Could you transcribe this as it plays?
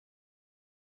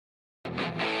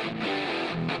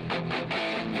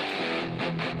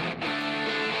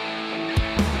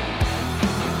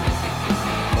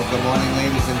Good morning,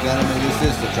 ladies and gentlemen. This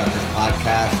is the Truckers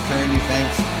Podcast, current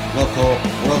events, local,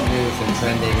 world news, and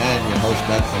trending. I am your host,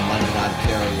 Doug, from London,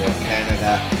 Ontario,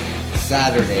 Canada.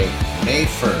 Saturday, May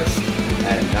 1st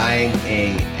at 9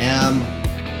 a.m.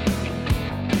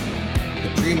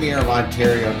 The Premier of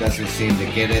Ontario doesn't seem to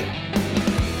get it.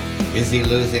 Is he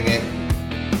losing it?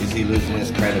 Is he losing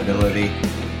his credibility?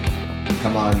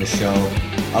 Come on the show.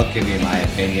 I'll give you my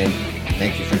opinion.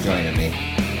 Thank you for joining me.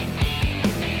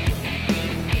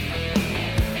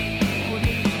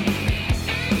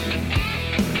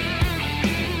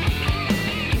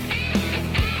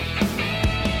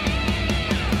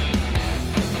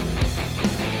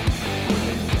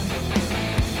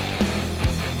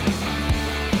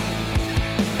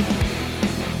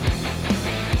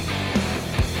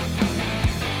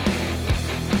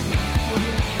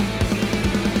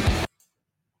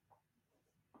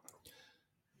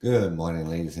 Good morning,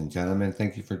 ladies and gentlemen.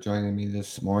 Thank you for joining me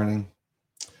this morning.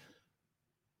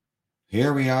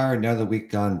 Here we are, another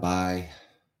week gone by.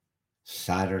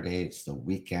 Saturday, it's the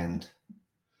weekend.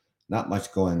 Not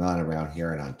much going on around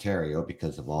here in Ontario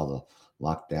because of all the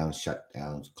lockdowns,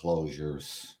 shutdowns,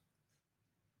 closures.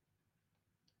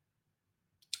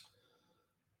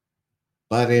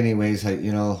 But anyways,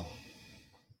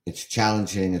 it's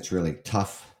challenging. It's really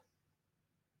tough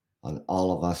on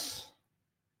all of us.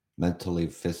 Mentally,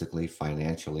 physically,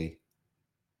 financially.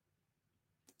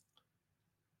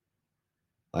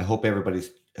 I hope everybody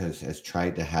has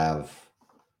tried to have,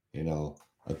 a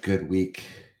good week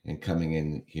and coming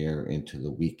in here into the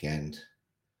weekend.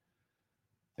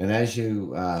 And as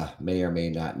you may or may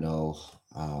not know,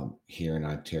 here in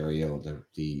Ontario, the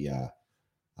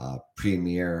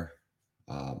Premier,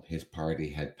 his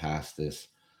party had passed this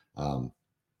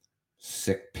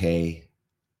sick pay.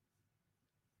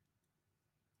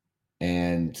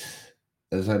 And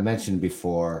as I mentioned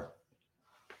before,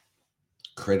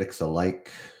 critics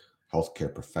alike,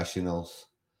 healthcare professionals,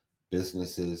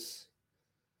 businesses,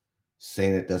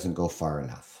 saying it doesn't go far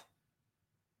enough.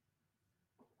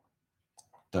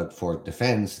 Doug Ford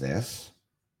defends this.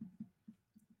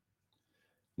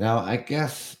 Now, I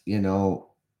guess,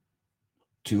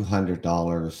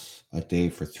 $200 a day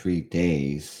for 3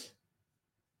 days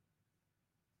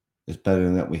is better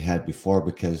than what we had before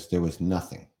because there was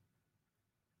nothing.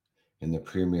 And the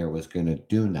Premier was going to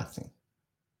do nothing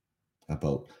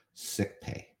about sick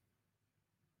pay.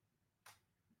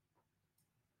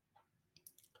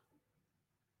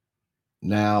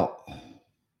 Now,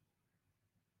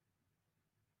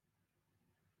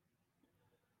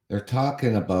 they're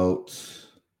talking about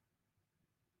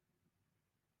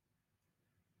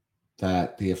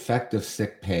that the effect of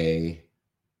sick pay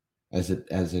as it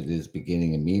is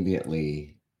beginning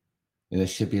immediately, and it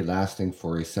should be lasting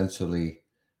for essentially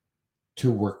 2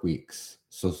 work weeks,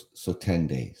 so 10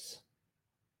 days.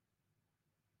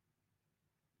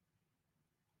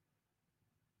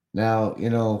 Now,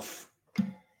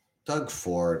 Doug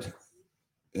Ford,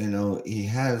 he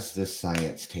has this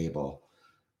science table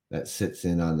that sits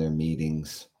in on their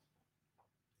meetings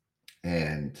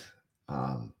and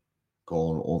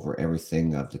going over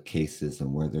everything of the cases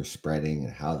and where they're spreading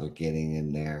and how they're getting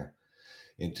in there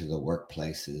into the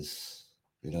workplaces.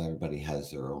 Everybody has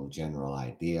their own general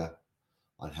idea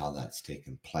on how that's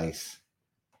taken place.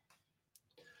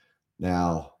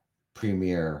 Now,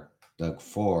 Premier Doug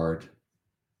Ford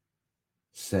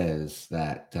says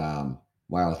that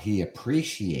while he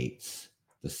appreciates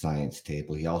the science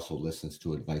table, he also listens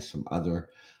to advice from other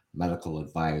medical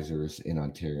advisors in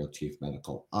Ontario Chief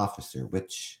Medical Officer,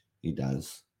 which he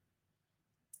does.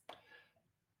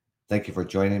 Thank you for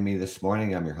joining me this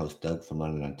morning. I'm your host, Doug, from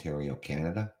London, Ontario,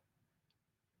 Canada.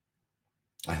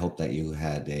 I hope that you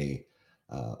had a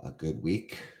good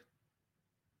week.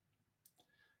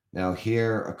 Now,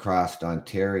 here across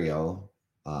Ontario,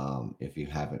 if you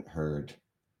haven't heard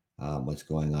what's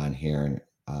going on here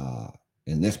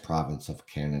in this province of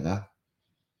Canada,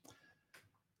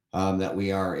 that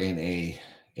we are in a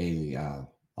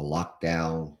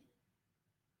lockdown,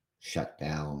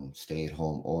 shutdown,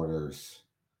 stay-at-home orders,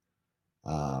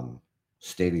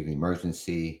 state of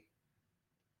emergency.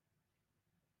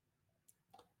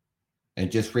 And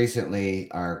just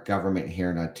recently, our government here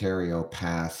in Ontario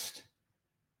passed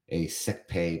a sick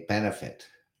pay benefit,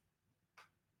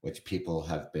 which people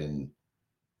have been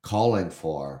calling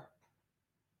for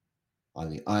on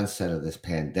the onset of this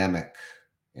pandemic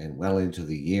and well into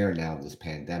the year now of this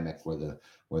pandemic, where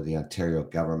the Ontario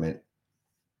government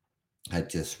had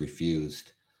just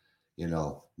refused,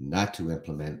 not to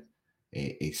implement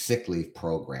a sick leave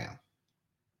program.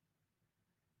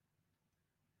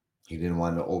 He didn't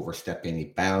want to overstep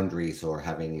any boundaries or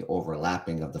have any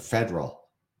overlapping of the federal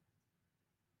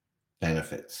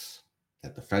benefits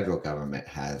that the federal government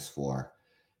has for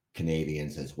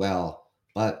Canadians as well.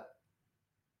 But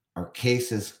our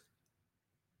cases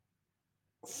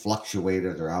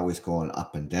fluctuated. They're always going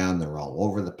up and down. They're all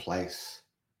over the place.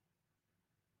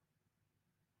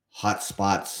 Hot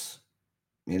spots,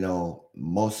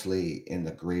 mostly in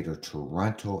the greater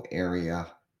Toronto area,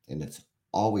 and it's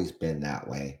always been that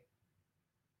way.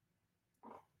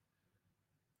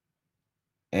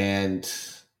 And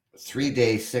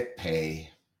 3-day sick pay,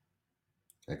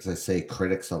 as I say,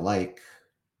 critics alike,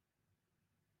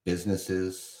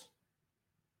 businesses,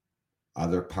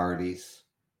 other parties,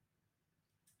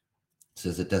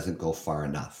 says it doesn't go far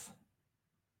enough.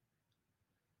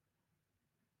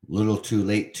 Little too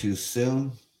late too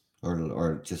soon,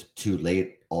 or just too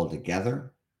late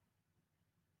altogether.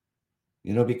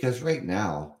 Because right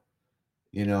now,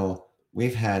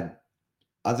 we've had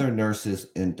other nurses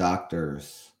and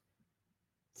doctors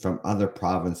from other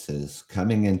provinces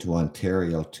coming into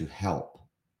Ontario to help.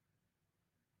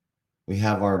 We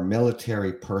have our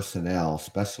military personnel,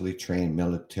 specially trained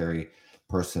military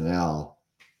personnel,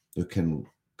 who can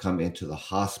come into the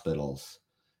hospitals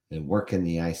and work in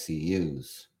the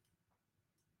ICUs.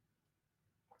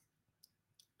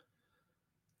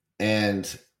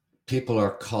 And people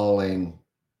are calling,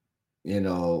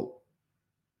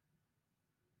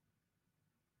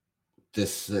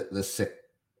 this sick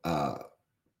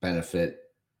benefit,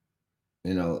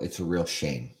 it's a real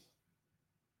shame.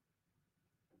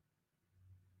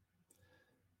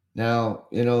 Now,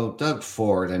 Doug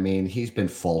Ford, he's been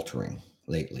faltering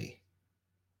lately.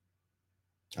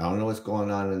 I don't know what's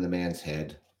going on in the man's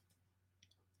head.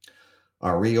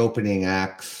 Our reopening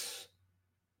acts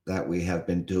that we have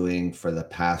been doing for the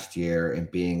past year and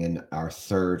being in our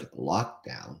third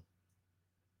lockdown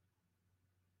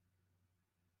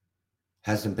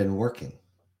hasn't been working.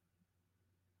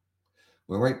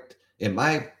 In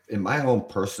my own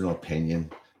personal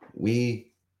opinion,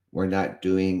 we were not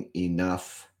doing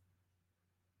enough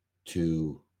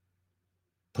to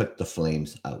put the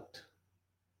flames out.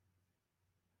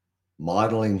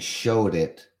 Modeling showed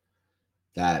it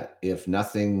that if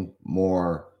nothing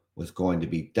more was going to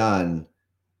be done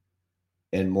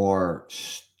and more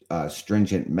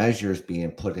stringent measures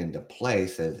being put into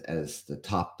place, as the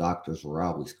top doctors were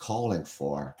always calling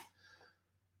for,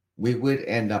 we would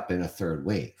end up in a third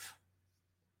wave.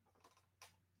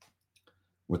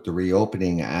 With the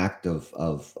reopening act of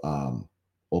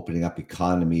opening up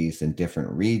economies in different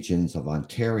regions of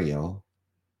Ontario,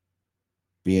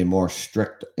 being more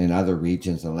strict in other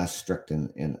regions and less strict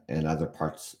in other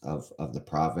parts of the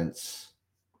province,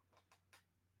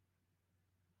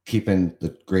 keeping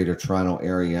the greater Toronto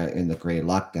area in the gray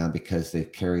lockdown because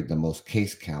they've carried the most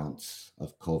case counts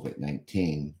of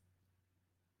COVID-19,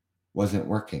 wasn't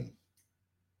working.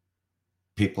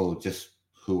 People just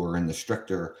who were in the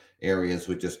stricter areas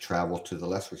would just travel to the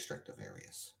less restrictive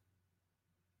areas.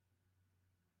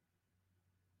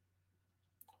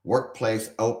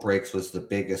 Workplace outbreaks was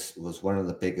one of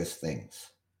the biggest things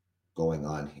going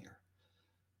on here.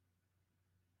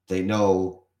 They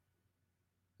know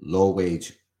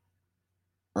low-wage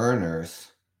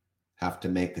earners have to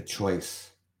make a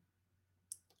choice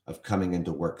of coming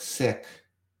into work sick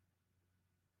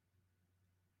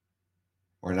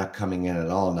or not coming in at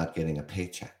all, not getting a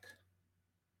paycheck.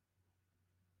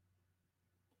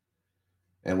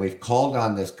 And we've called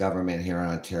on this government here in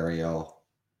Ontario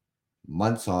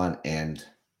months on end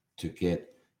to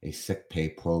get a sick pay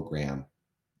program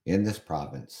in this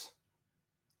province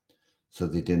so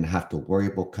they didn't have to worry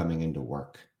about coming into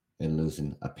work and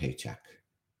losing a paycheck.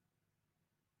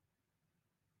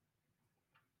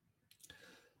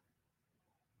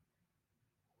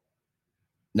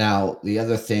 Now, the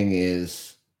other thing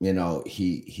is,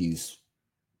 he's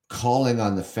calling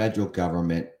on the federal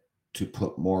government to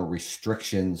put more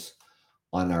restrictions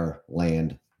on our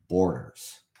land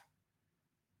borders.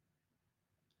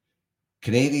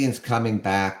 Canadians coming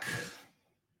back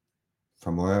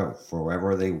from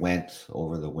wherever they went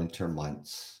over the winter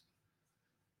months,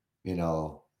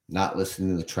 not listening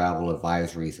to the travel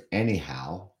advisories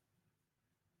anyhow,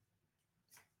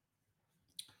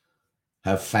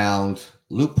 have found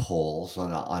loopholes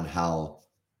on how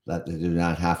that they do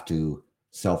not have to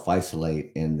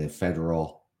self-isolate in the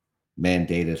federal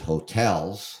mandated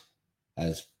hotels,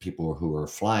 as people who are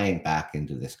flying back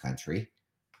into this country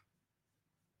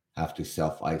have to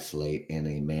self-isolate in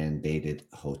a mandated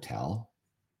hotel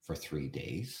for 3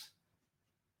 days.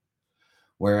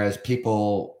 Whereas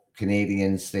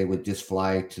Canadians, they would just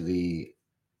fly to the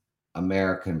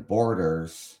American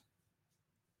borders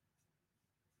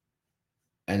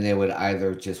and they would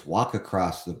either just walk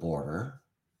across the border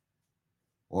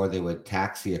or they would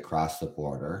taxi across the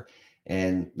border,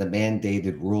 and the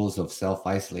mandated rules of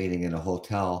self-isolating in a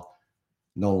hotel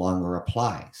no longer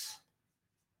applies.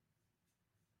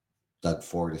 Doug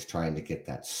Ford is trying to get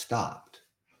that stopped.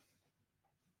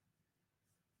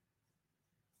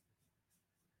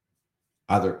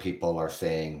 Other people are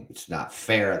saying it's not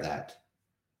fair that,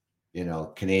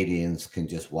 Canadians can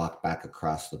just walk back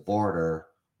across the border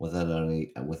without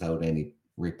any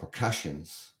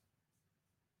repercussions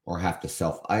or have to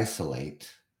self-isolate,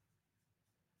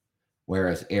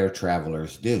 whereas air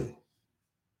travelers do.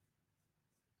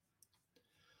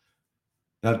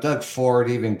 Now, Doug Ford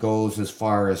even goes as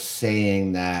far as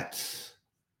saying that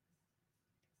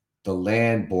the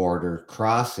land border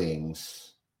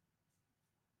crossings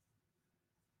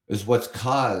is what's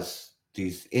caused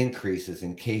these increases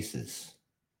in cases,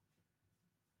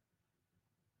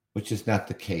 which is not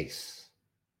the case,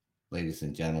 ladies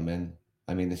and gentlemen.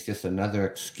 I mean, it's just another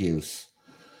excuse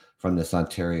from this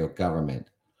Ontario government.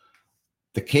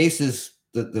 The cases,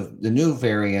 the new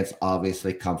variants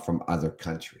obviously come from other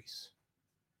countries.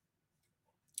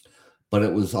 But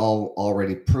it was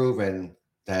already proven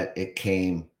that it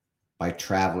came by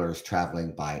travelers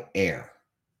traveling by air.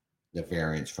 The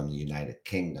variants from the United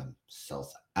Kingdom,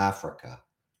 South Africa,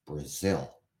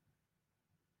 Brazil.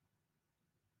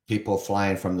 People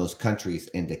flying from those countries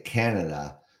into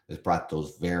Canada has brought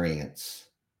those variants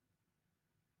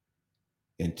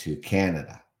into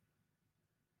Canada.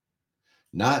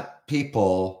 Not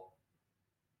people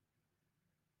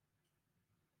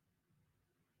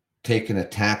taking a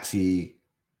taxi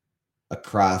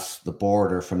across the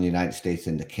border from the United States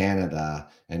into Canada,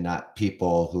 and not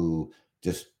people who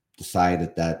just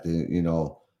decided that,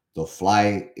 they'll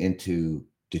fly into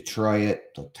Detroit,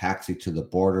 they'll taxi to the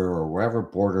border or wherever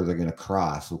border they're going to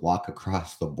cross, walk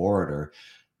across the border.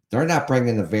 They're not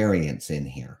bringing the variants in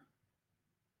here.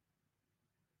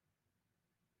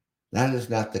 That is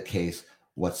not the case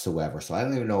whatsoever. So I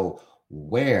don't even know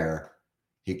where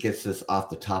he gets this off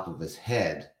the top of his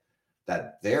head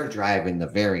that they're driving the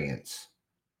variants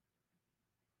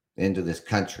into this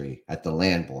country at the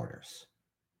land borders.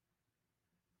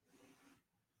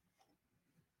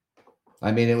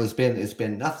 I mean, it's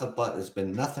been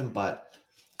nothing but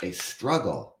a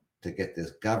struggle to get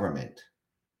this government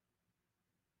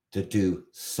to do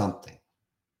something.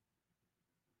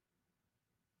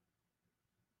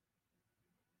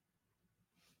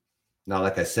 Now,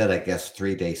 like I said, I guess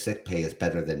 3-day sick pay is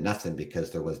better than nothing because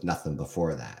there was nothing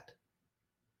before that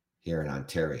here in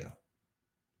Ontario.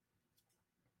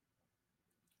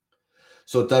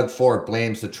 So Doug Ford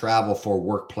blames the travel for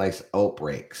workplace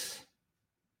outbreaks.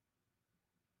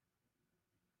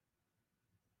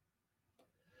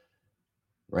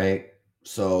 Right?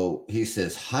 So he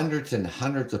says hundreds and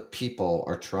hundreds of people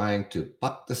are trying to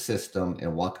buck the system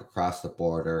and walk across the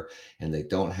border, and they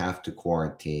don't have to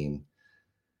quarantine.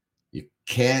 You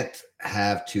can't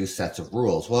have two sets of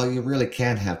rules. Well, you really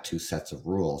can't have two sets of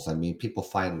rules. I mean, people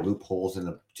find loopholes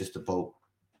in just about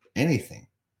anything.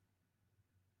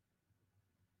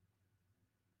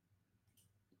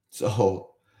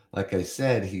 So, like I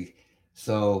said, he's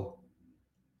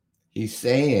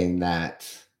saying that,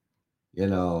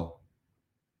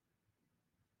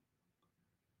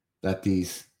 that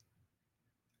these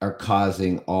are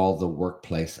causing all the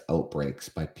workplace outbreaks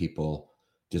by people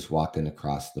just walking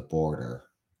across the border.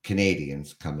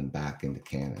 Canadians coming back into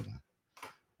Canada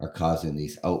are causing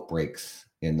these outbreaks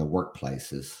in the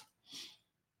workplaces,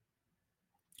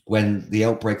 when the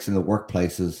outbreaks in the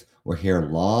workplaces were here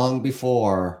long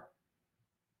before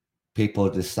people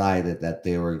decided that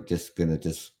they were just going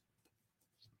to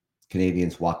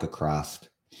Canadians walk across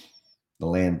the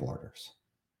land borders.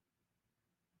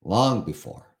 Long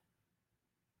before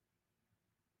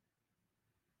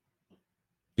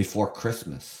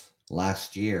Christmas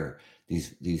last year,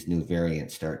 these new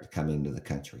variants started coming into the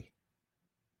country.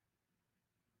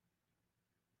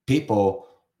 People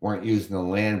weren't using the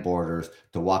land borders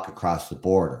to walk across the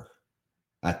border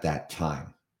at that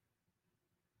time.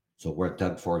 So where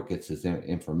Doug Ford gets his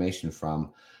information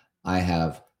from, I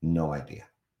have no idea.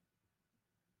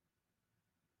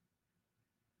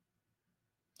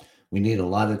 We need a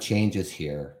lot of changes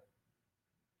here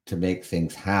to make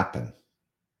things happen.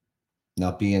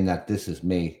 Now, being that this is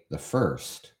May the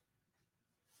 1st,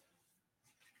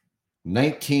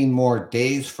 19 more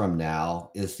days from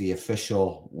now is the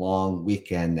official long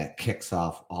weekend that kicks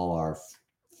off all our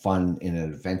fun and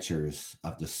adventures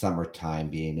of the summertime,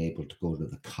 being able to go to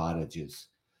the cottages,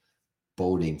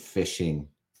 boating, fishing,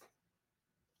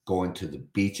 going to the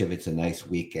beach if it's a nice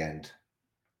weekend,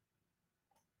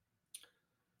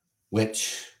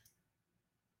 which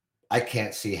I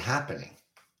can't see happening.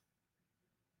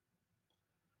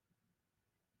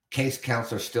 Case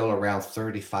counts are still around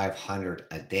 3,500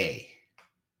 a day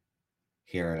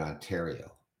here in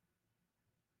Ontario.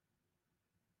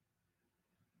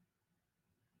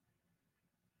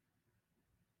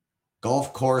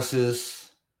 Golf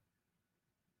courses,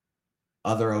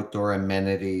 other outdoor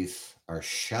amenities are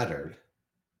shuttered.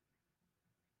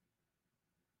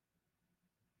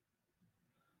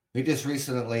 We just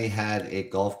recently had a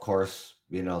golf course,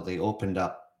 they opened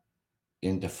up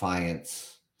in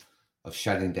defiance of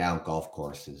shutting down golf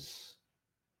courses.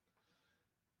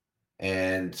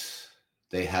 And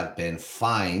they have been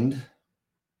fined.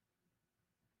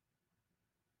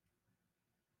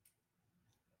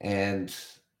 And,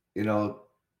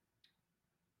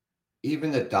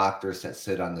 even the doctors that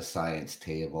sit on the science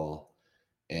table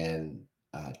and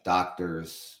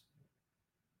doctors,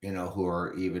 who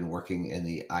are even working in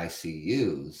the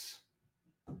ICUs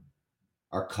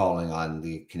are calling on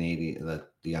the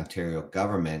Ontario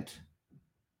government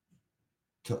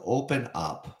to open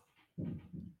up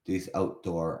these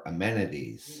outdoor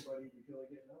amenities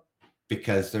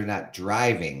because they're not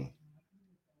driving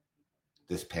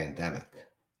this pandemic.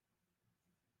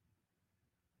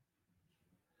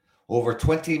 Over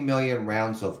 20 million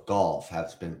rounds of golf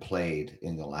has been played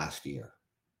in the last year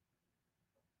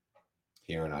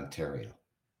here in Ontario.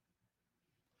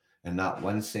 And not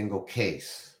one single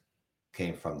case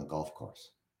came from the golf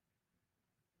course.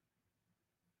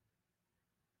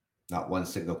 Not one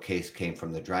single case came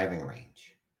from the driving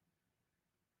range.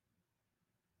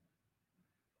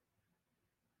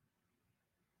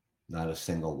 Not a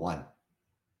single one.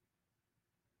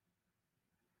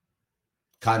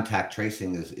 Contact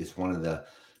tracing is one of the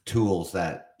tools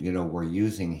that, we're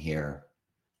using here.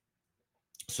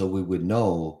 So we would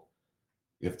know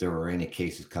if there were any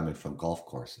cases coming from golf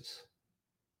courses.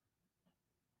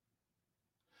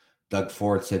 Doug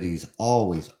Ford said he's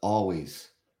always,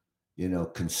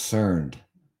 concerned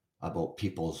about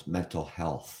people's mental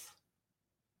health,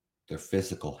 their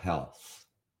physical health.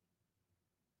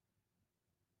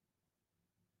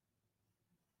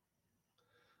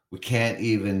 We can't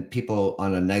even, people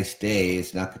on a nice day,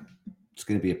 it's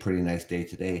going to be a pretty nice day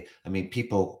today. I mean,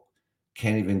 people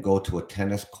can't even go to a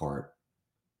tennis court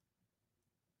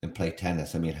and play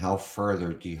tennis. I mean, how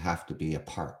further do you have to be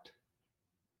apart?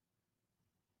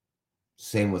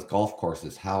 Same with golf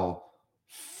courses. How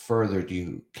further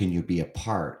can you be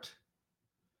apart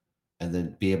and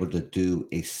then be able to do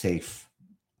a safe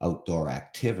outdoor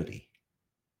activity?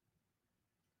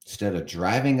 Instead of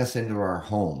driving us into our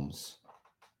homes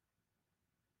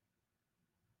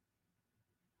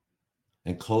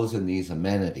and closing these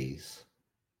amenities.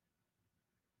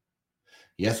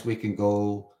 Yes, we can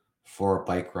go for a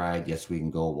bike ride. Yes, we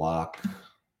can go walk.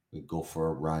 We go for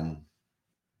a run.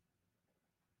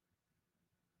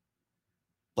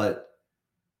 But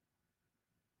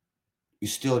you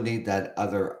still need that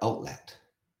other outlet.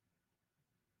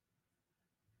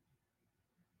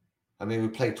 I mean, we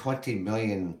play 20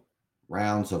 million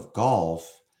rounds of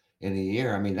golf in a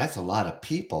year. I mean, that's a lot of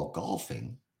people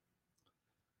golfing.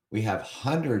 We have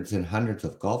hundreds and hundreds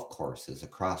of golf courses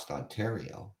across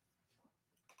Ontario.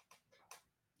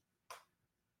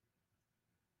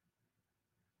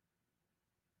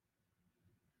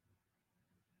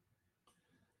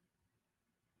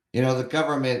 The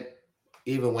government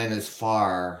even went as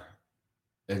far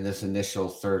in this initial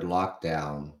third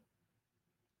lockdown,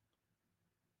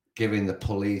 giving the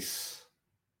police,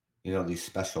 these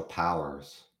special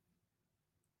powers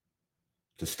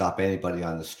to stop anybody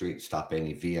on the street, stop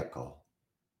any vehicle,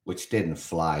 which didn't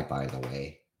fly, by the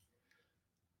way.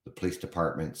 The police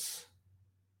departments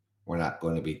were not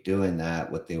going to be doing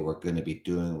that. What they were going to be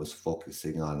doing was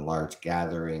focusing on large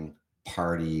gathering,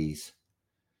 parties,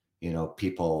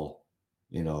 people,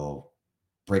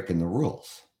 breaking the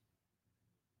rules.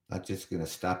 Not just going to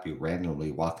stop you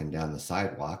randomly walking down the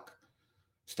sidewalk,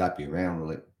 stop you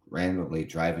randomly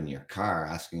driving your car,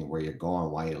 asking where you're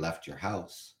going, why you left your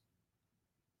house.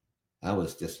 That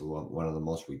was just one of the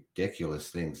most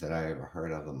ridiculous things that I ever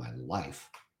heard of in my life.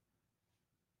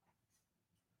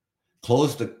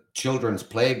 Closed the children's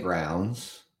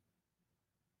playgrounds,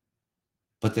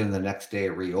 but then the next day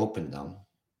reopened them.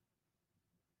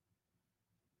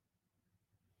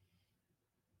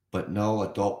 But no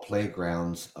adult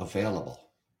playgrounds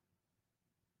available.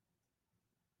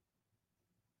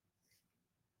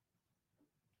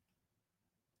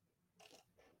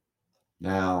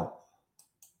 Now,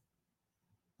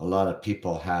 a lot of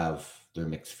people have their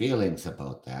mixed feelings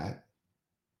about that.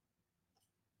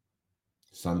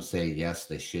 Some say, yes,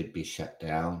 they should be shut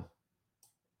down,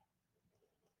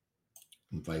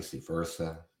 and vice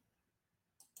versa.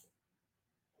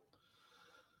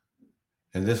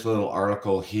 And this little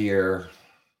article here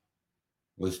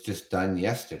was just done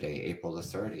yesterday, April the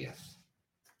 30th.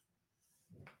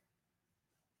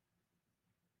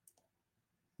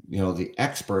 You know, the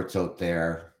experts out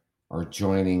there are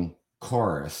joining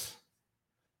chorus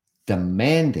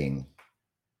demanding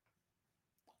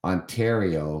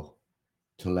Ontario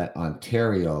to let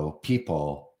Ontario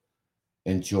people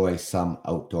enjoy some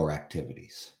outdoor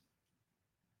activities.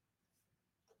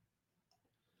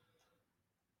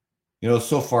 You know,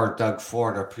 so far, Doug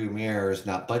Ford, our premier, is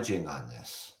not budging on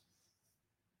this.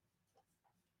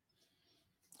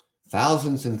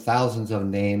 Thousands and thousands of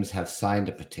names have signed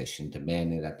a petition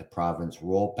demanding that the province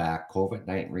roll back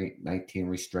COVID-19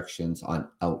 restrictions on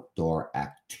outdoor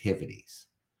activities,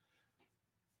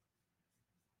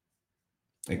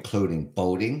 including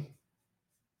boating.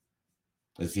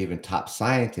 As even top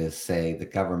scientists say, the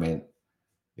government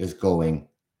is going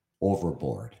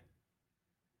overboard.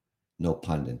 No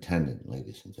pun intended,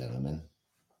 ladies and gentlemen.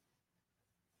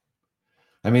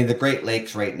 I mean, the Great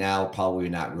Lakes right now, probably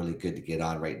not really good to get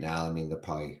on right now. I mean,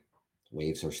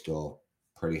 waves are still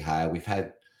pretty high. We've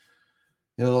had,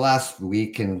 the last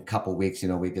week and couple weeks,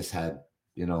 we just had,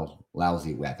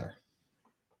 lousy weather.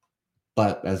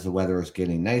 But as the weather is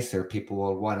getting nicer, people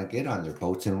will want to get on their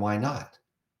boats, and why not?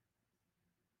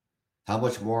 How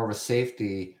much more of a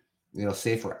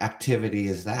safer activity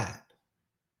is that?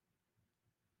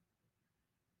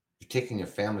 You're taking your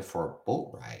family for a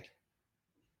boat ride.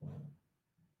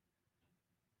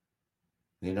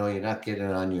 You're not getting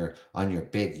on your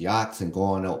big yachts and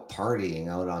going out partying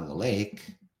out on the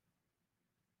lake.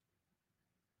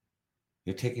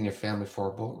 You're taking your family for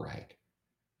a boat ride.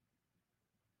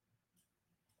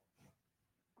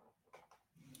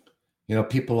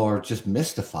 People are just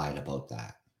mystified about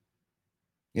that.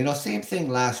 Same thing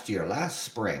last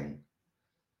spring,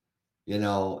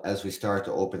 as we start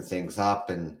to open things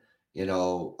up, and, we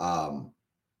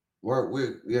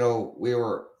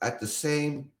were at the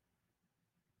same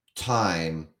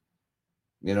time,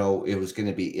 it was going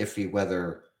to be iffy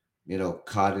whether,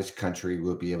 cottage country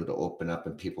will be able to open up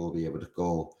and people will be able to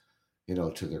go,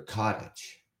 to their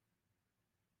cottage.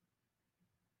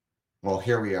 Well,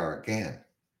 here we are again.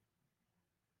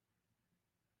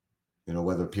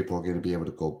 Whether people are going to be able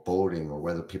to go boating or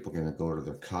whether people are going to go to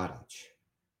their cottage.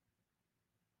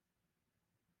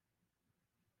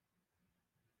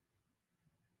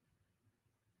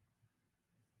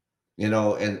 And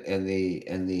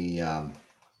the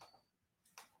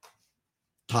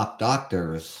top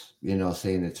doctors,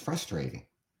 saying it's frustrating.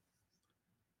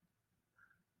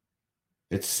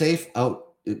 It's safe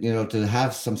out, to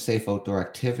have some safe outdoor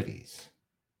activities.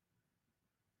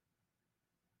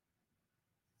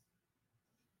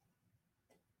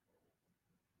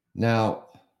 Now,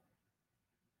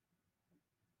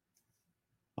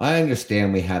 I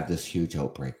understand we have this huge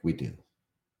outbreak. We do.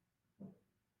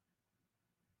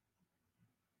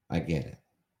 I get it.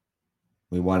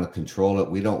 We want to control it.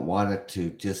 We don't want it to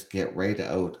just get right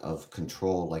out of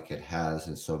control like it has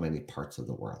in so many parts of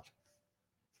the world.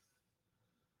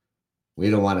 We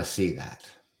don't want to see that.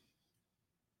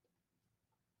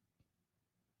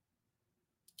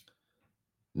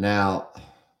 Now,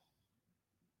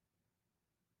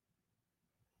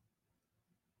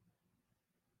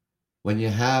 when you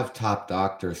have top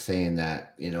doctors saying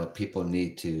that, people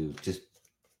need to just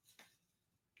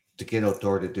to get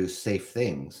outdoor to do safe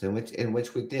things, in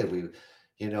which we did. We,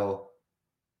 the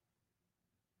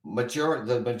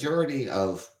majority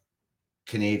of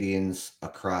Canadians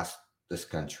across this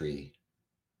country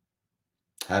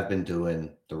have been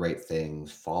doing the right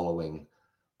things, following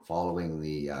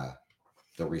the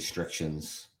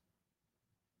restrictions,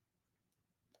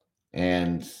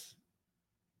 and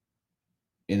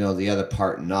the other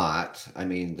part not. I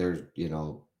mean, they're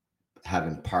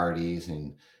having parties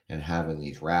and having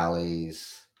these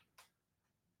rallies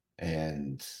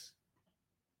and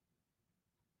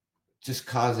just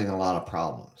causing a lot of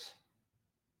problems.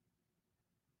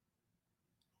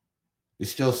 You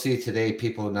still see today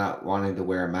people not wanting to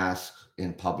wear masks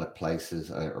in public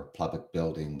places or public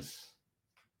buildings.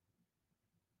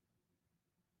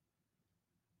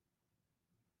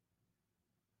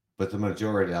 But the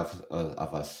majority of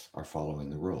us are following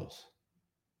the rules.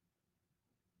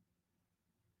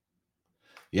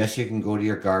 Yes, you can go to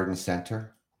your garden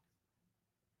center.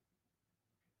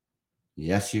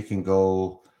 Yes, you can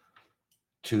go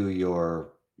to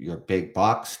your big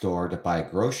box store to buy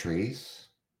groceries.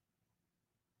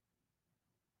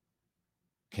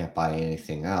 Can't buy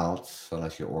anything else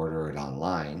unless you order it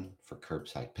online for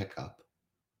curbside pickup.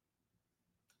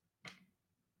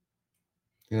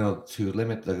 To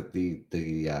limit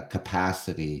the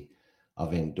capacity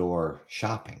of indoor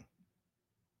shopping.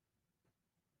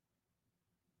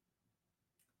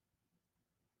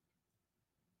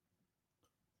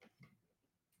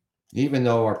 Even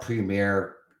though our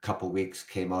premier a couple weeks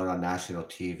came out on national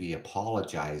TV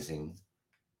apologizing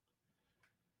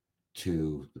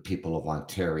to the people of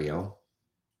Ontario,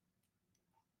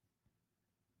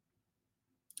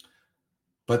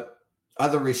 but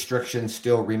other restrictions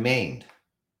still remained.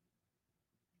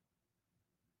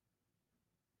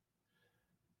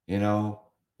 You know,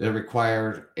 they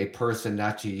required a person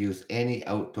not to use any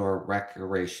outdoor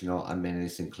recreational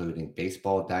amenities, including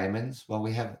baseball diamonds. Well,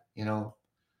 we have,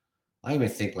 I even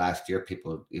think last year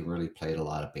people really played a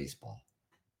lot of baseball.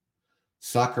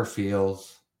 Soccer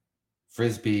fields,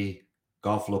 frisbee,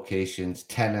 golf locations,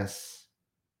 tennis,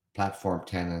 platform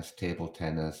tennis, table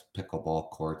tennis, pickleball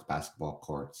courts, basketball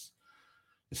courts,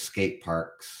 the skate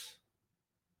parks.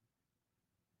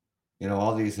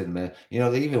 All these they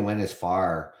even went as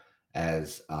far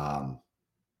as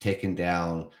taking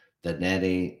down the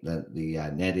netting,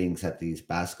 the nettings at these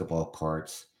basketball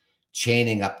courts,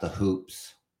 chaining up the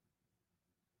hoops.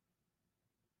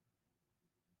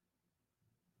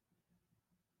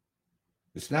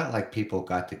 It's not like people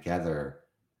got together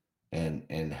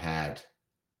and had,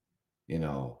 you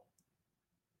know,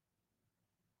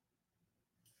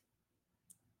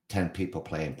 10 people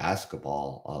playing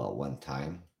basketball all at one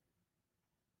time,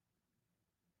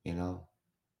 you know.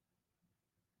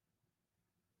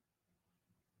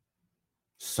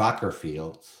 Soccer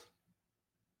fields.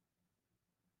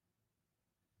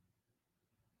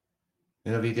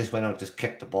 If you just went out, just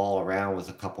kicked the ball around with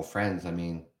a couple friends, I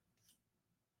mean,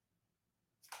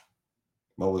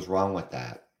 what was wrong with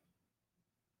that?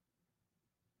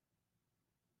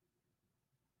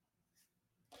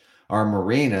 Our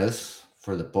marinas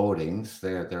for the boatings,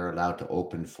 they're allowed to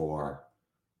open for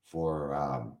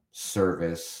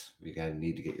service. You gotta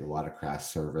need to get your watercraft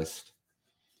serviced.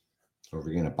 Or if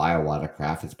you're gonna buy a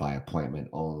watercraft, it's by appointment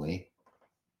only.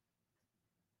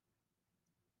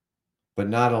 But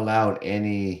not allowed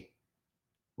any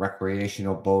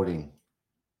recreational boating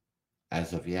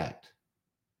as of yet.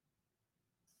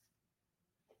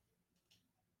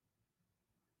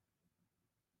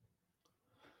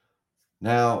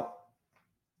 Now,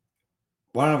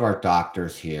 one of our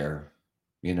doctors here,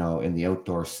 in the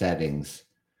outdoor settings,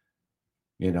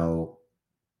 you know,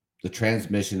 the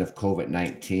transmission of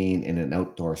COVID-19 in an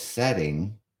outdoor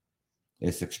setting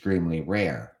is extremely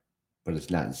rare, but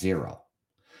it's not zero.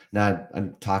 Now,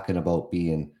 I'm talking about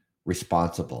being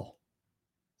responsible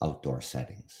outdoor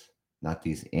settings, not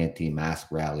these anti-mask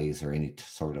rallies or any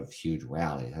sort of huge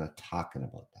rallies. I'm not talking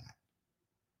about that.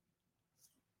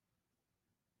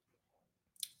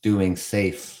 Doing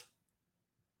safe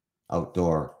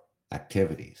outdoor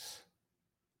activities.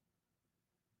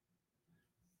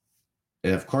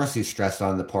 And of course, he stressed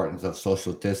on the importance of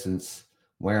social distance,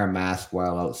 wear a mask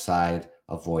while outside,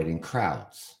 avoiding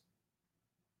crowds.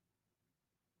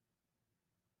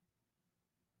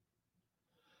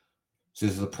 So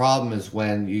the problem is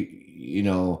when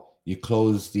you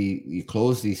close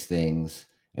these things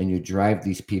and you drive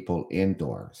these people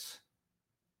indoors.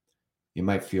 You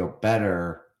might feel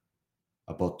better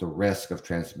about the risk of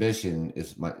transmission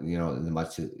is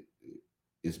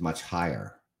much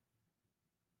higher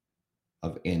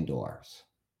of indoors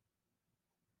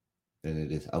than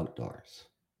it is outdoors.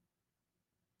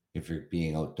 If you're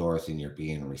being outdoors and you're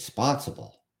being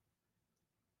responsible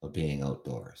of being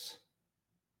outdoors.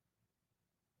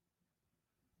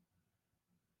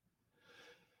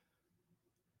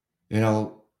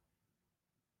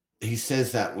 He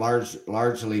says that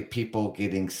largely people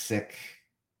getting sick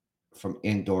from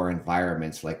indoor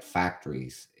environments like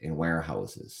factories and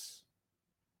warehouses.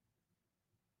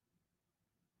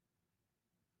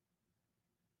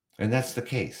 And that's the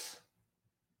case.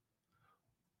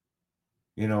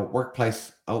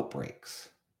 Workplace outbreaks.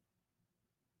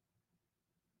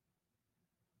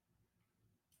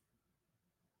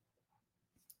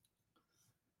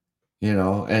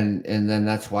 And then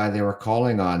that's why they were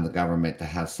calling on the government to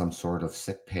have some sort of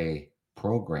sick pay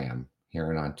program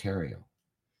here in Ontario.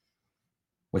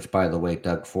 Which, by the way,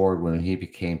 Doug Ford, when he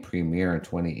became premier in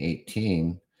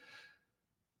 2018,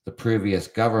 the previous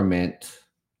government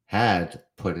had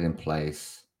put in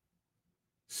place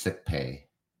sick pay.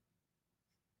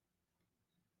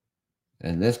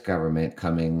 And this government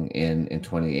coming in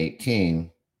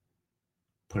 2018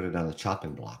 put it on the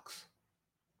chopping blocks.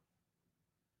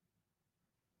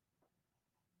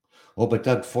 Oh, but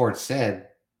Doug Ford said,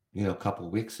 a couple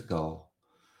of weeks ago,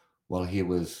 while he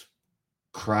was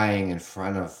crying in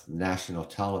front of national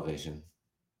television,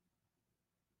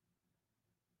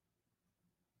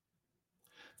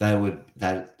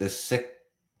 that the sick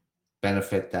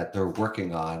benefit that they're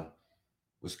working on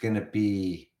was going to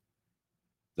be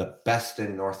the best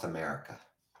in North America.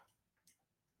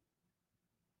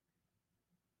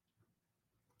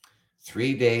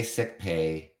 3-day sick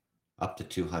pay up to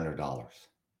 $200.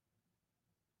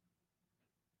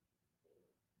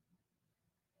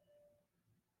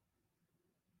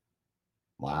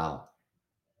 Wow.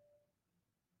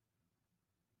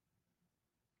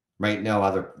 Right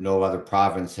now, no other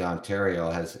province in Ontario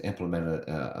has implemented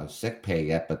a sick pay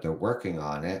yet, but they're working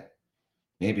on it.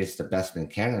 Maybe it's the best in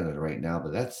Canada right now,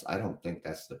 but I don't think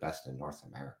that's the best in North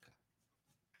America.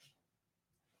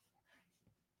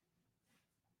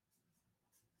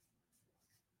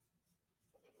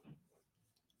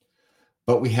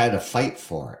 But we had to fight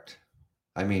for it.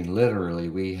 I mean, literally,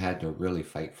 we had to really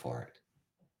fight for it.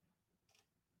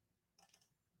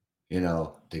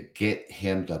 To get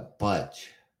him to budge,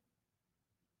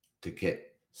 to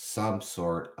get some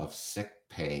sort of sick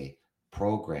pay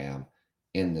program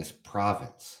in this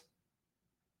province.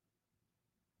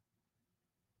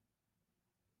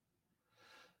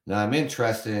 Now, I'm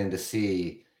interested in to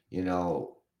see,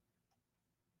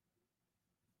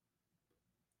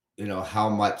 how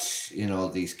much,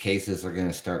 these cases are going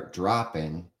to start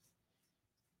dropping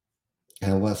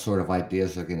and what sort of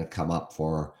ideas are going to come up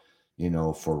for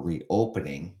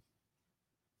reopening.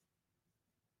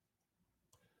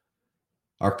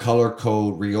 Our Color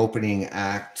Code Reopening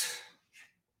Act,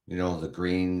 the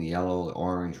green, the yellow, the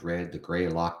orange, red, the gray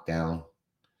lockdown,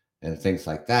 and things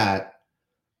like that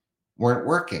weren't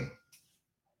working.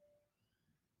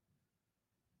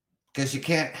 Because you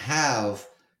can't have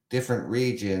different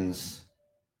regions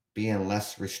being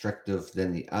less restrictive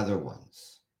than the other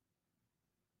ones.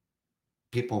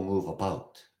 People move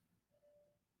about.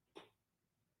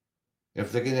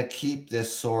 If they're going to keep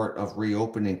this sort of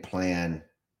reopening plan,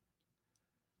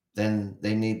 then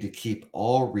they need to keep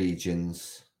all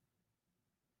regions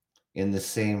in the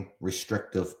same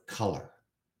restrictive color.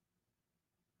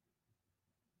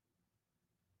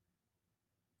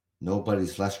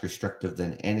 Nobody's less restrictive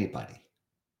than anybody.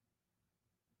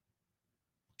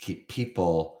 Keep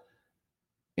people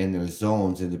in their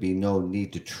zones, and there be no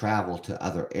need to travel to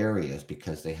other areas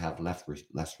because they have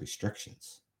less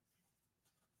restrictions.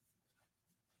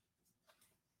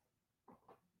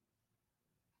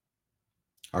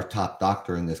 Our top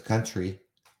doctor in this country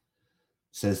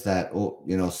says that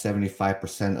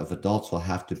 75% of adults will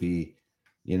have to be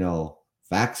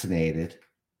vaccinated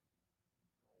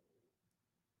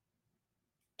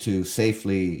to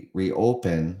safely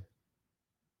reopen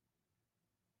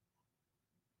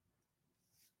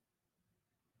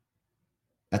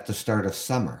at the start of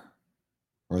summer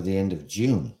or the end of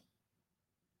June.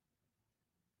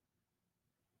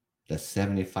 That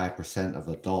 75% of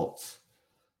adults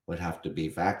would have to be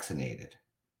vaccinated.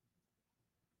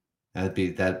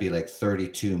 That'd be like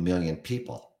 32 million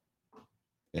people.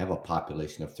 We have a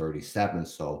population of 37,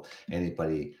 so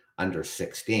anybody under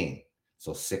 16,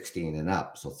 so 16 and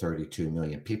up, so 32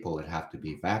 million people would have to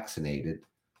be vaccinated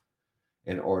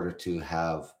in order to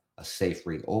have a safe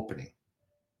reopening.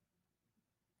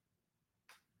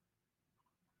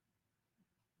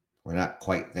 We're not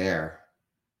quite there.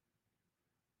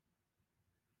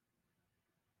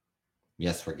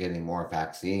 Yes, we're getting more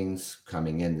vaccines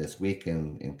coming in this week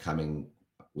and in coming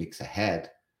weeks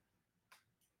ahead,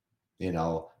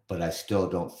 but I still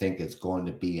don't think it's going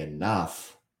to be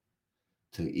enough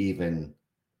to even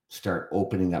start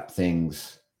opening up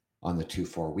things on the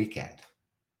 2-4 weekend.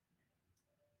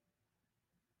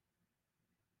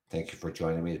 Thank you for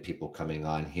joining me, the people coming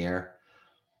on here.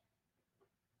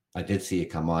 I did see you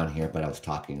come on here, but I was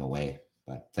talking away.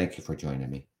 But thank you for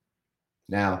joining me.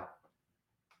 Now,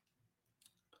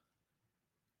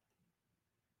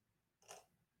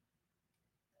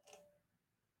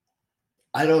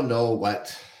 I don't know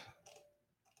what,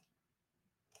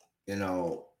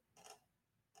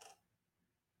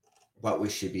 what we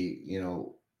should be,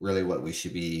 really what we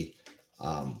should be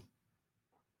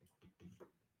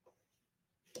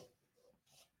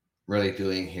really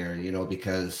doing here,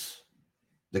 because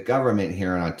the government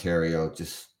here in Ontario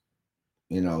just,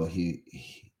 he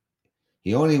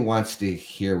only wants to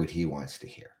hear what he wants to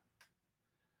hear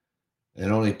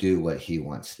and only do what he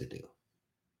wants to do.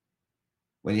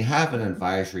 When you have an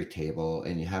advisory table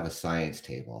and you have a science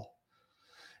table,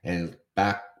 and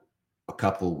back a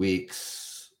couple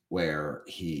weeks where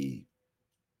he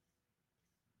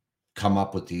come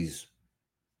up with these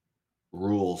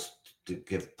rules to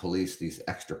give police these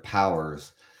extra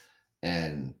powers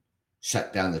and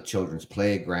shut down the children's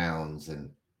playgrounds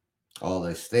and all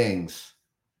these things,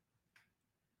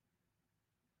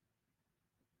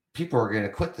 people are going to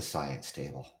quit the science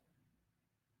table.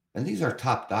 And these are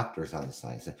top doctors on the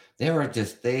science. They were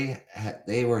just at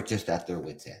their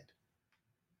wits' end.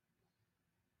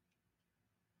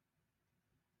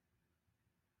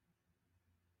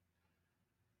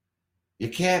 You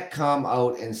can't come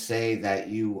out and say that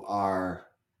you are,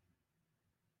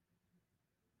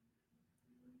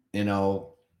 you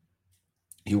know,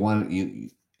 you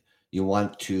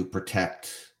want to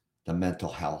protect the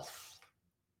mental health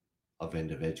of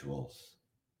individuals,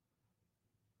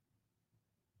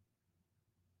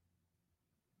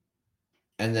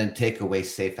 and then take away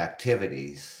safe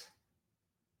activities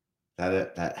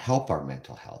that help our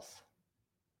mental health.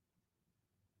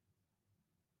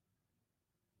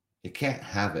 You can't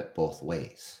have it both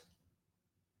ways.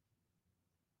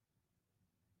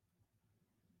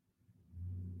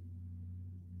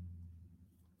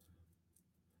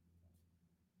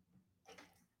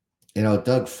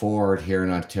 Doug Ford here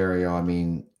in Ontario, I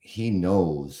mean, he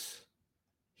knows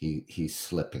he's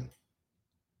slipping.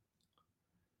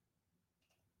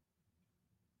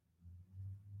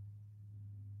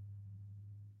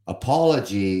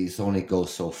 Apologies only go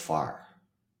so far.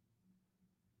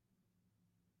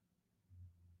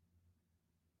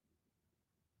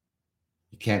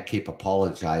 You can't keep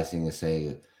apologizing and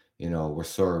say, we're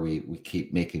sorry, we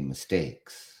keep making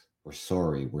mistakes. We're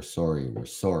sorry, we're sorry, we're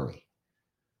sorry.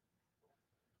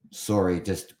 Sorry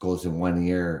just goes in one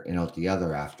ear and out the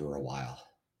other after a while.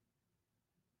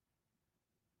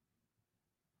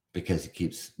 Because he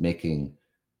keeps making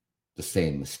the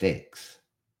same mistakes.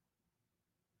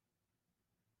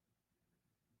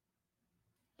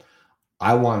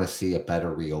 I want to see a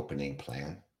better reopening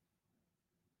plan.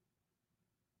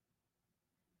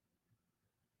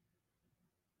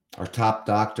 Our top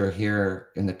doctor here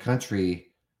in the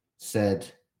country said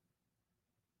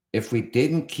if we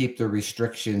didn't keep the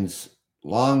restrictions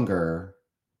longer,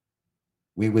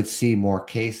 we would see more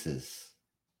cases.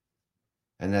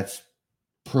 And that's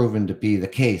proven to be the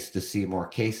case, to see more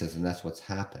cases, and that's what's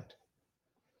happened.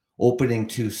 Opening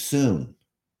too soon.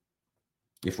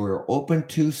 If we were open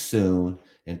too soon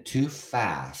and too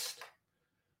fast,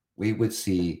 we would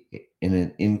see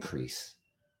an increase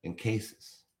in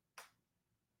cases.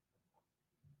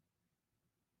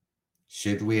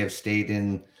 Should we have stayed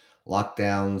in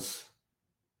lockdowns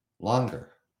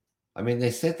longer? I mean,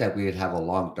 they said that we would have a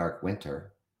long, dark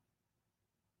winter,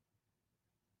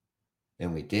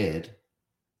 and we did.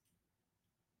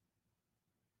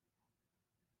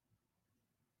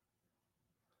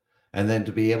 And then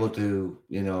to be able to,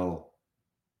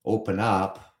 open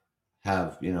up,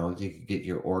 have, you could get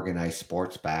your organized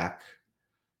sports back,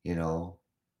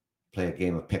 play a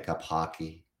game of pickup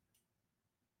hockey.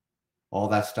 All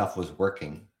that stuff was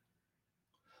working.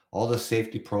 All the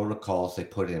safety protocols they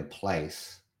put in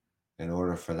place in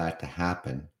order for that to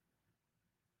happen.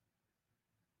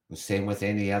 The same with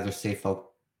any other safe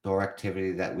outdoor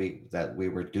activity that we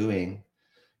were doing.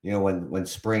 When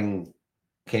spring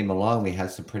came along, we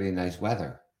had some pretty nice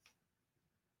weather.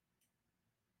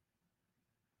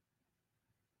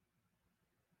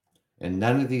 And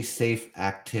none of these safe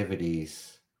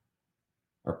activities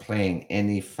are not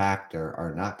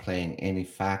playing any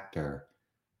factor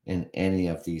in any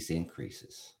of these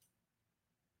increases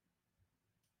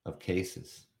of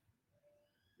cases.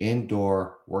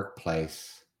 Indoor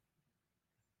workplace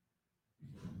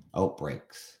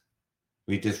outbreaks.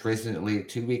 We just recently,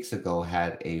 2 weeks ago,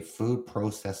 had a food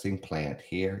processing plant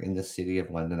here in the city of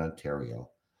London, Ontario.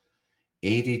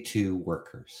 82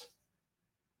 workers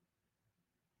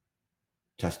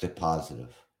tested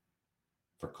positive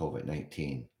for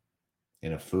COVID-19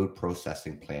 in a food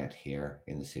processing plant here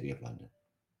in the city of London.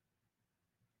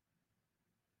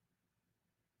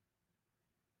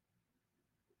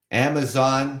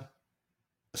 Amazon,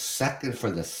 for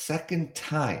the second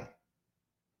time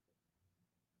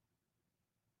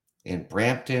in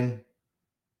Brampton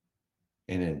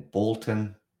and in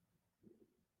Bolton,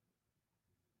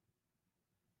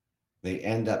 they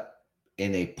end up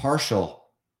in a partial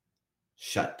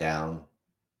shutdown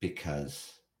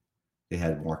because they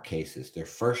had more cases. Their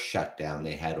first shutdown,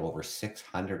 they had over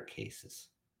 600 cases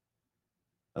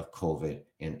of COVID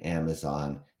in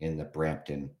Amazon in the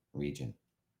Brampton region.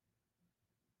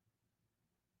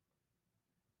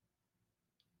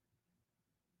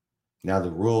 Now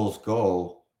the rules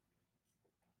go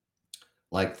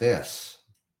like this.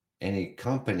 Any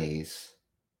companies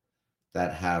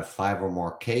that have 5 or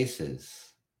more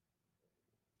cases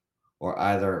will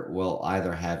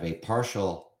either have a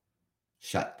partial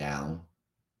shutdown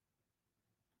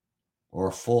or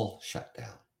a full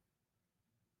shutdown.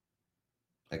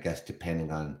 I guess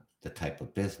depending on the type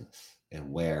of business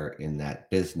and where in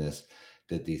that business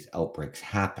did these outbreaks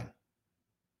happen.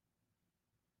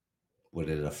 Would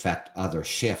it affect other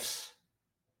shifts?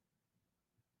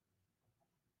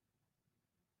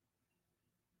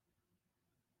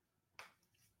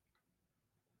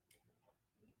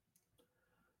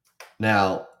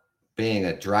 Now, being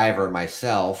a driver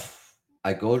myself,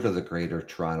 I go to the Greater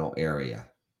Toronto area.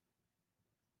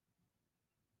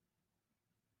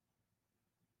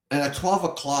 And at 12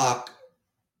 o'clock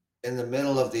in the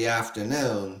middle of the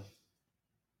afternoon,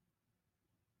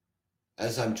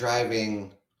 as I'm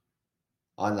driving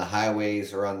on the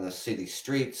highways or on the city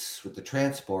streets with the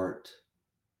transport,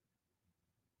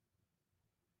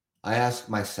 I ask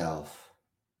myself,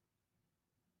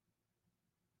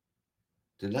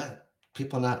 do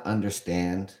people not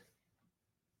understand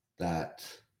that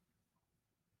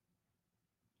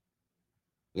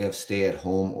we have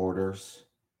stay-at-home orders,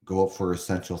 go up for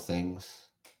essential things?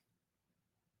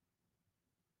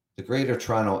 The Greater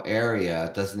Toronto area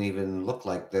doesn't even look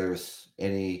like there's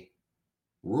any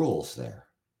rules there.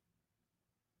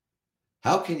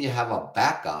 How can you have a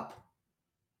backup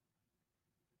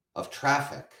of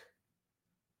traffic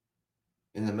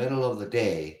in the middle of the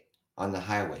day on the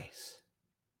highways?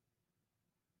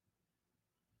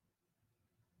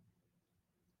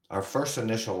 Our first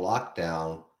initial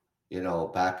lockdown,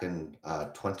 back in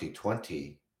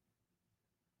 2020,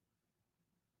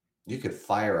 you could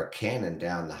fire a cannon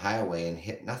down the highway and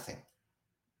hit nothing.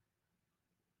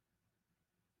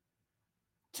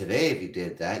 Today, if you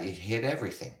did that, you'd hit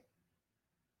everything.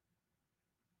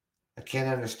 I can't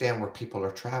understand where people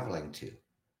are traveling to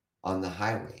on the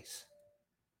highways.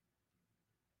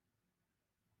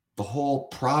 The whole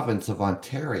province of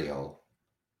Ontario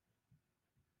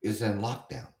is in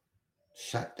lockdown,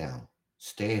 shut down,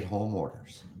 stay-at-home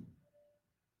orders.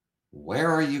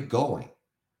 Where are you going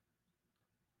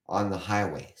on the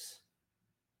highways?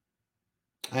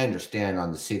 I understand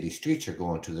on the city streets you're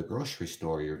going to the grocery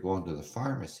store, you're going to the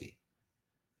pharmacy.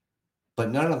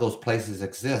 But none of those places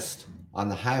exist on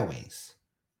the highways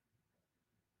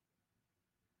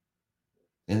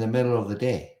in the middle of the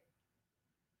day.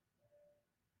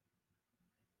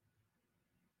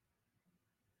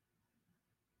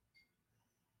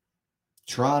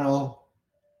 Toronto,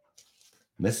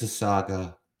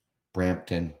 Mississauga,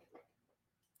 Brampton,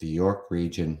 the York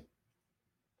region,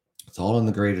 it's all in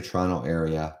the Greater Toronto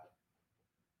area,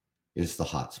 is the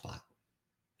hotspot.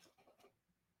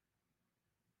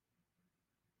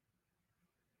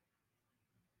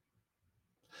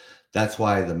 That's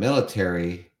why the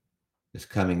military is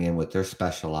coming in with their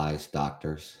specialized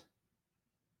doctors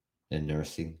in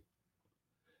nursing.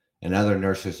 And other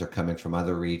nurses are coming from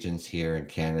other regions here in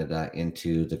Canada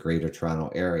into the Greater Toronto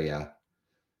area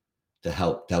to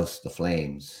help douse the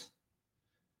flames.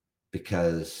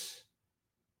 Because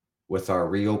with our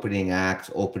reopening acts,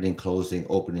 opening,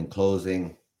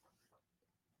 closing,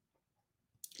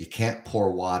 you can't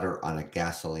pour water on a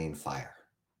gasoline fire.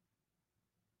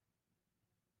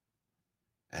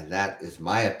 And that is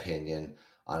my opinion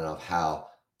on how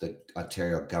the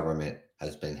Ontario government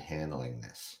has been handling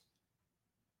this.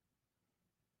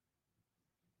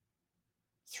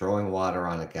 Throwing water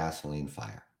on a gasoline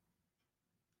fire.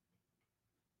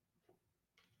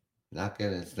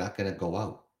 It's not gonna go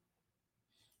out.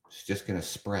 It's just gonna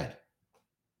spread.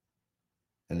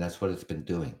 And that's what it's been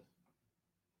doing.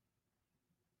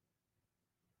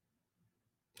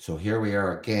 So here we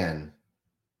are again,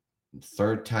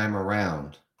 third time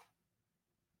around.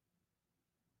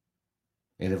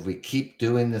 And if we keep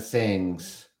doing the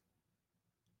things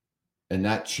and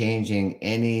not changing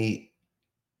any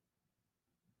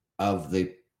of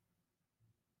the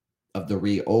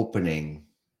reopening,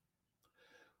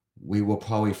 we will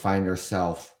probably find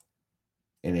ourselves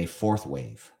in a fourth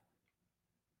wave,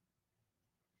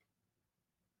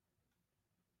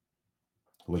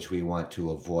 which we want to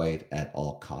avoid at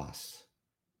all costs.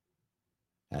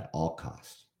 At all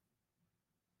costs.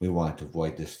 We want to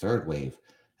avoid this third wave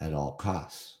at all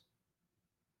costs.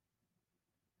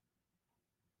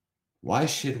 Why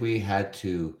should we had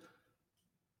to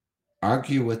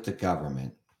argue with the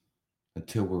government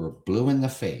until we were blue in the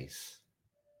face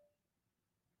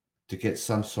to get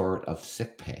some sort of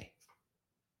sick pay?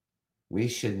 We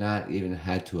should not even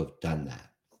had to have done that.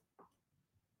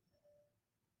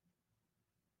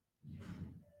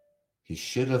 He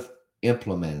should have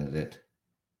implemented it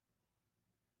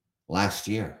last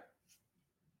year.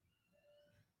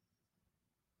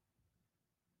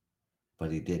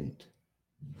 But he didn't.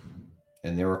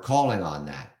 And they were calling on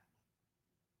that.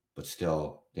 But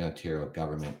still, the Ontario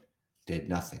government did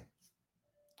nothing.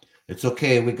 It's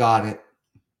okay, we got it.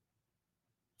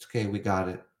 It's okay, we got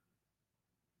it.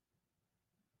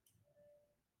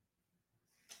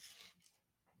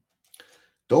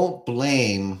 Don't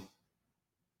blame,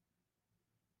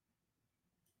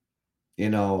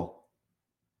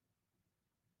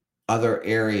 other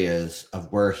areas of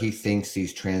where he thinks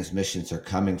these transmissions are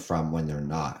coming from when they're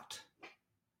not.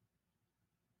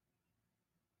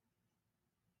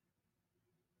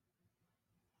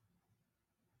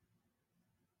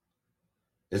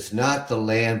 It's not the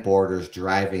land borders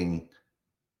driving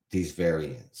these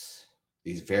variants.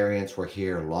 These variants were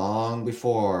here long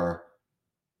before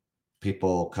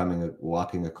people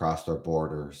walking across their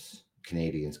borders,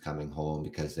 Canadians coming home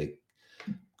because they're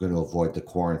going to avoid the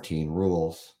quarantine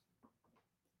rules.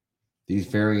 These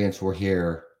variants were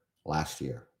here last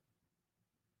year.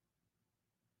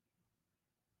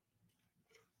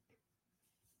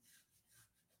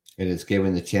 And it's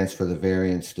given the chance for the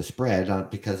variants to spread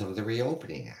because of the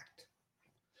Reopening Act,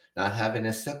 not having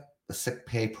a sick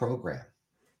pay program.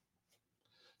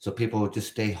 So people will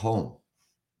just stay home.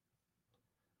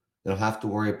 They don't have to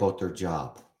worry about their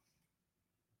job.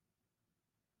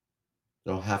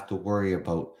 They don't have to worry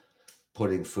about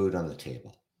putting food on the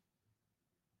table.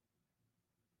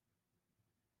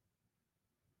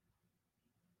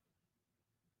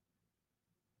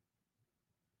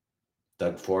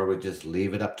 Doug Ford would just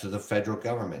leave it up to the federal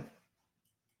government.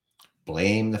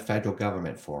 Blame the federal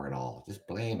government for it all. Just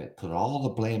blame it. Put all the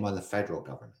blame on the federal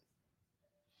government.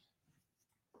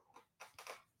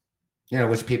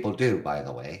 Which people do, by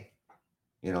the way.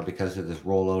 Because of this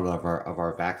rollout of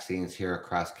our vaccines here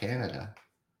across Canada.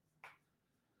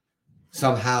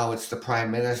 Somehow it's the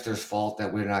Prime Minister's fault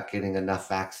that we're not getting enough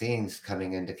vaccines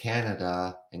coming into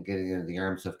Canada and getting into the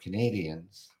arms of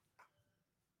Canadians.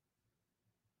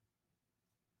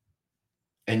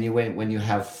 And when you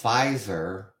have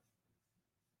Pfizer,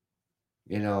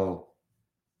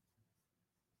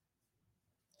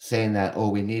 saying that,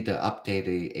 we need to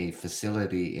update a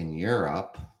facility in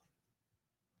Europe,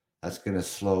 that's going to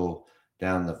slow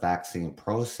down the vaccine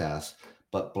process,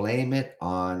 but blame it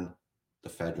on the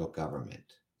federal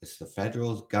government. It's the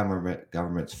federal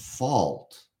government's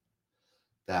fault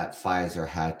that Pfizer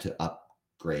had to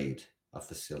upgrade a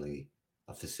facility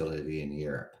in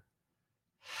Europe.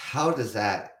 How does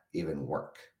that even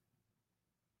work?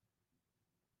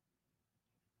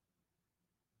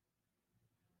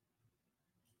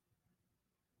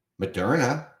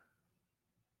 Moderna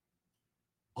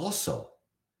also,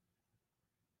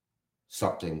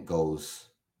 something goes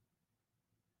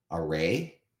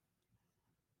array.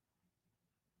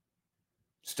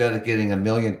 Instead of getting 1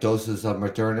 million doses of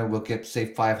Moderna, we'll get,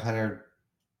 say,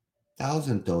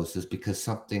 500,000 doses because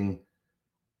something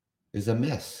is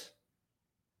amiss.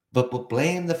 But we'll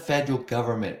blame the federal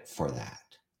government for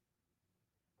that.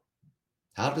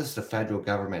 How does the federal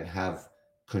government have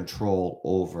control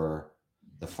over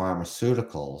the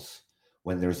pharmaceuticals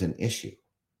when there's an issue?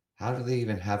 How do they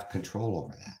even have control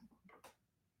over that?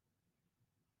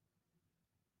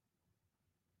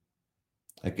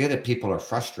 I get it, people are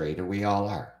frustrated. We all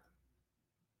are.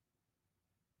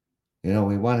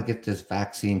 We want to get this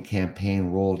vaccine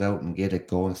campaign rolled out and get it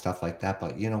going, stuff like that.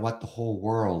 But you know what? The whole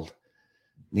world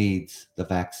needs the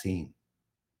vaccine.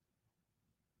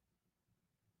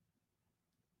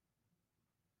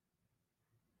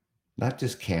 Not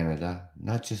just Canada,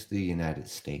 not just the United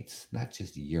States, not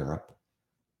just Europe,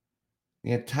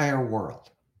 the entire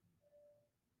world.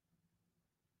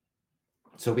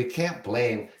 So you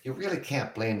really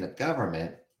can't blame the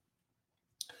government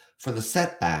for the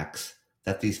setbacks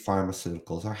that these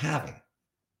pharmaceuticals are having.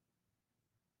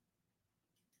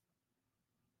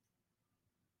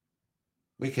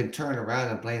 We can turn around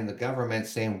and blame the government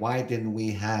saying, why didn't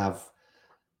we have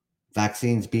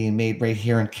vaccines being made right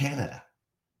here in Canada?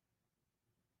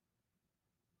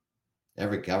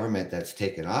 Every government that's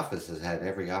taken office has had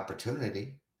every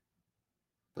opportunity.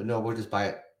 But no, we'll just buy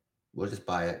it. We'll just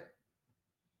buy it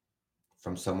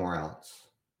from somewhere else.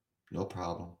 No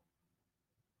problem.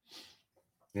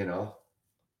 No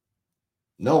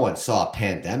one saw a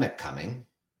pandemic coming.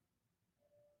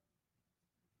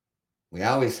 We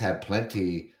always had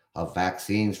plenty of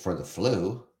vaccines for the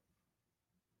flu,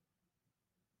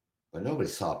 but nobody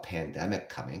saw a pandemic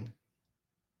coming.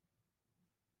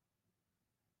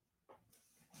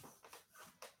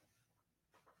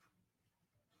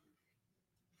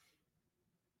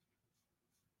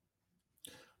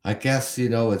 I guess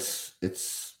when I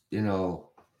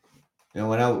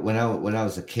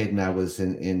was a kid and I was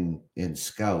in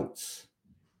Scouts,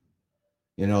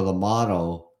 the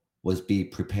motto was be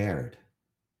prepared.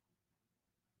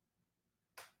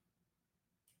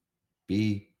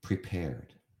 Be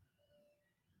prepared.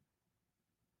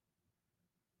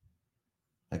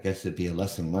 I guess it'd be a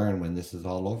lesson learned when this is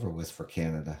all over with for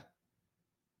Canada.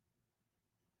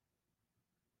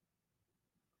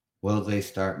 Will they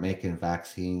start making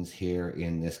vaccines here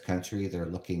in this country? They're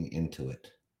looking into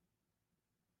it.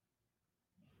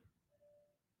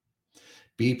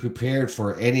 Be prepared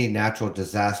for any natural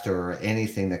disaster or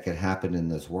anything that could happen in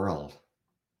this world.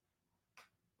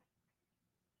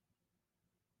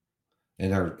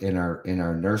 in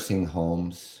our nursing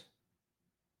homes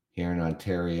here in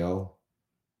Ontario.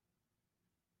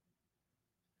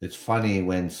 It's funny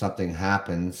when something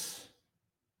happens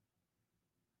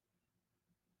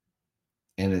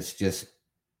and it's just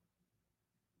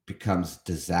becomes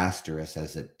disastrous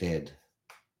as it did.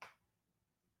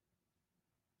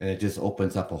 And it just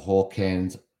opens up a whole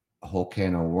can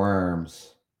of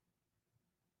worms,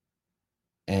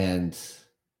 and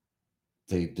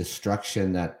the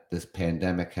destruction that this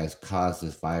pandemic has caused,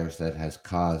 this virus that has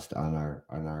caused on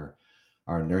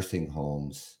our nursing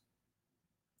homes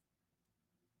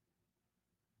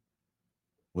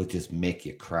will just make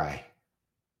you cry.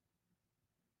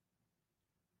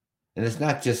 And it's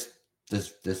not just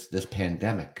this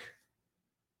pandemic,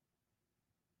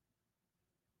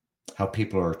 how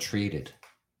people are treated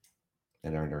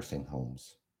in our nursing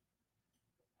homes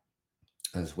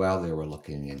as well, they were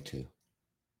looking into.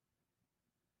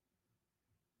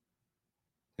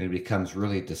 And it becomes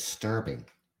really disturbing.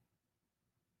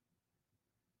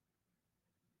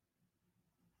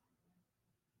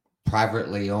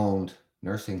 Privately owned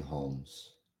nursing homes.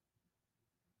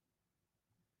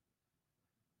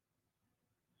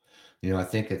 I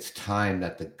think it's time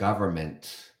that the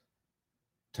government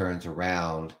turns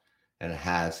around and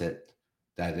has it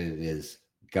that it is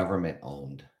government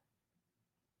owned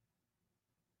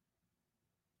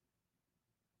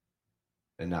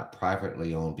and not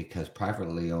privately owned, because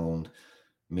privately owned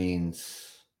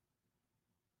means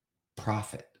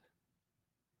profit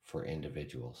for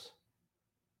individuals,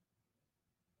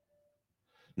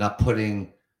 not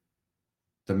putting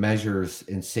the measures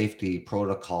in safety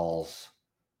protocols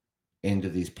into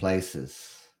these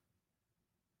places,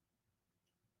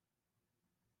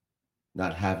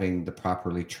 not having the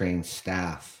properly trained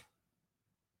staff.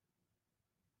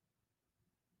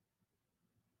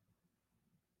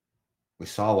 We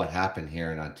saw what happened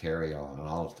here in Ontario, and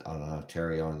on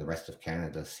Ontario and the rest of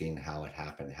Canada, seeing how it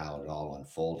happened, how it all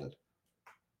unfolded.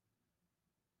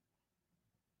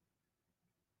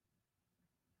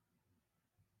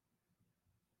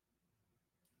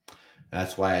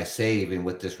 That's why I say, even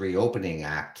with this reopening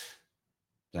act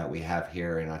that we have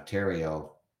here in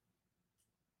Ontario,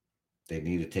 they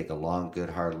need to take a long, good,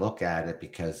 hard look at it,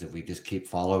 because if we just keep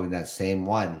following that same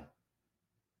one,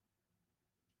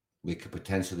 we could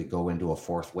potentially go into a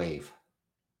fourth wave.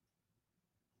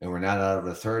 And we're not out of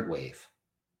the third wave.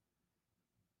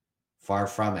 Far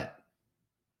from it.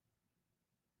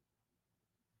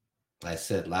 I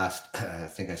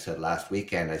think I said last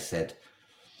weekend, I said,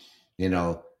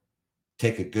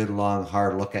 take a good, long,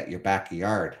 hard look at your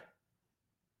backyard,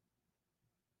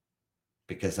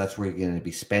 because that's where you're going to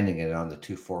be spending it on the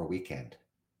 2-4 weekend.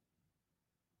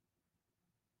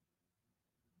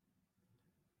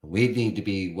 We need to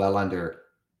be well under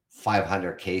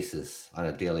 500 cases on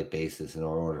a daily basis in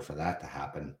order for that to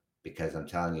happen, because I'm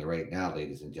telling you right now,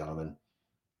 ladies and gentlemen,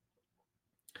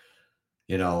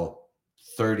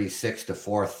 36 to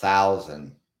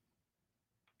 4,000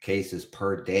 cases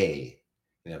per day.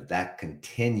 If that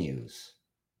continues,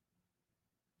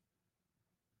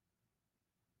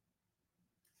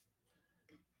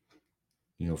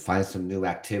 find some new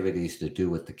activities to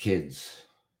do with the kids.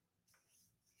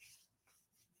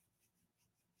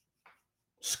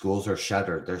 Schools are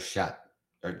shuttered. They're shut.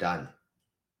 They're done.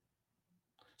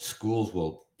 Schools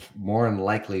will more than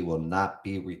likely will not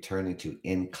be returning to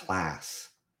in class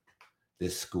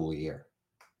this school year.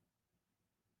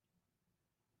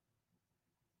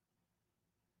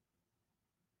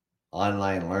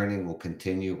 Online learning will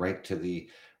continue right to the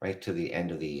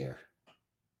end of the year,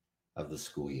 of the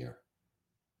school year.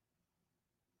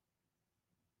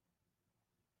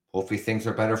 Hopefully things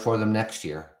are better for them next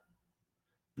year.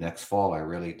 Next fall, I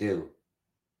really do.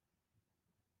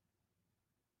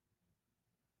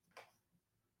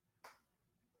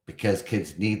 Because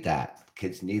kids need that.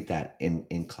 Kids need that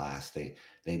in class. They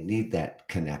need that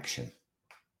connection.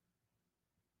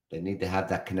 They need to have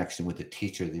that connection with the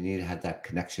teacher. They need to have that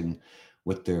connection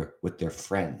with their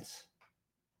friends.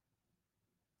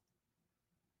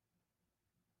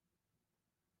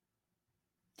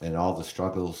 And all the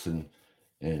struggles and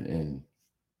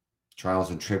trials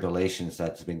and tribulations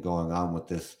that's been going on with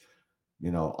this,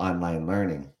 online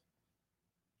learning.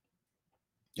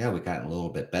 Yeah, we've gotten a little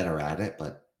bit better at it,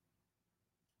 but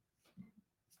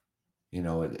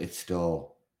it's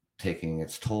still taking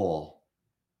its toll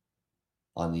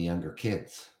on the younger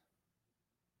kids,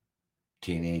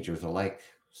 teenagers alike.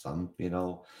 Some,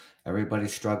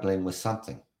 everybody's struggling with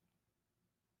something.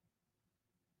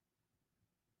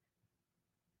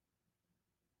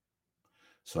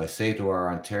 So I say to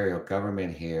our Ontario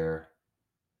government here,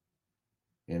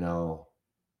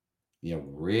 You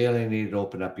really need to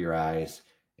open up your eyes,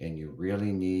 and you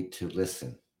really need to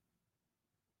listen.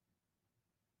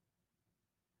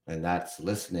 And that's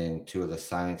listening to the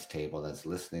science table, that's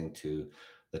listening to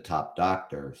the top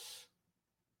doctors,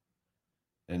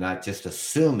 and not just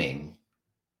assuming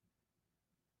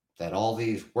that all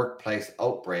these workplace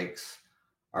outbreaks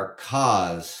are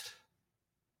caused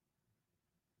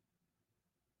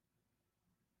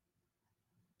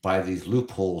by these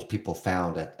loopholes people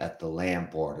found at the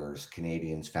land borders,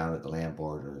 Canadians found at the land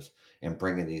borders, and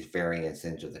bringing these variants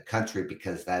into the country,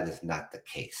 because that is not the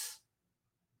case.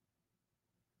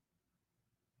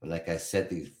 Like I said,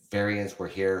 these variants were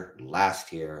here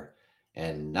last year,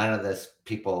 and none of this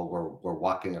people were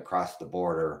walking across the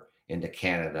border into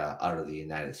Canada out of the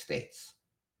United States.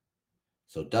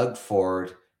 So, Doug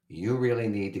Ford, you really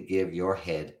need to give your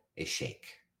head a shake.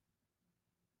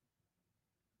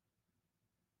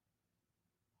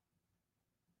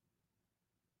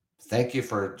 Thank you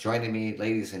for joining me,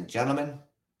 ladies and gentlemen.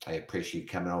 I appreciate you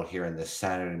coming out here on this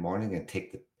Saturday morning and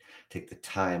take the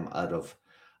time out of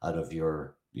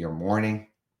your morning.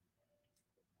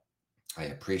 I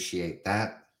appreciate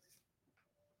that.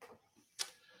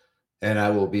 And I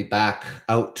will be back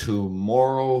out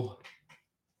tomorrow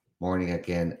morning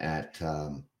again at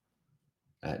 9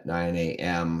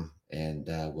 a.m. and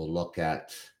we'll look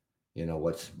at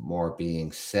what's more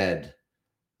being said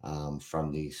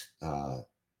from these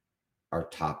our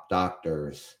top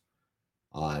doctors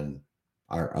on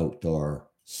our outdoor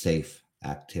safe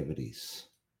activities.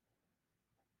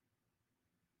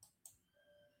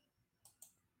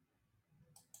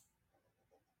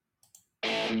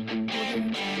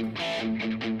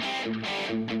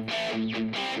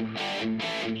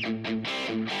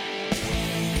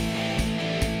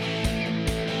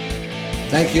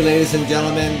 Thank you, ladies and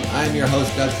gentlemen. I'm your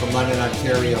host, Doug, from London,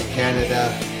 Ontario,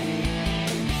 Canada.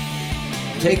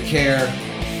 Take care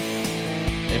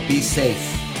and be safe.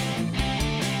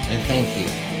 And thank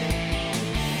you.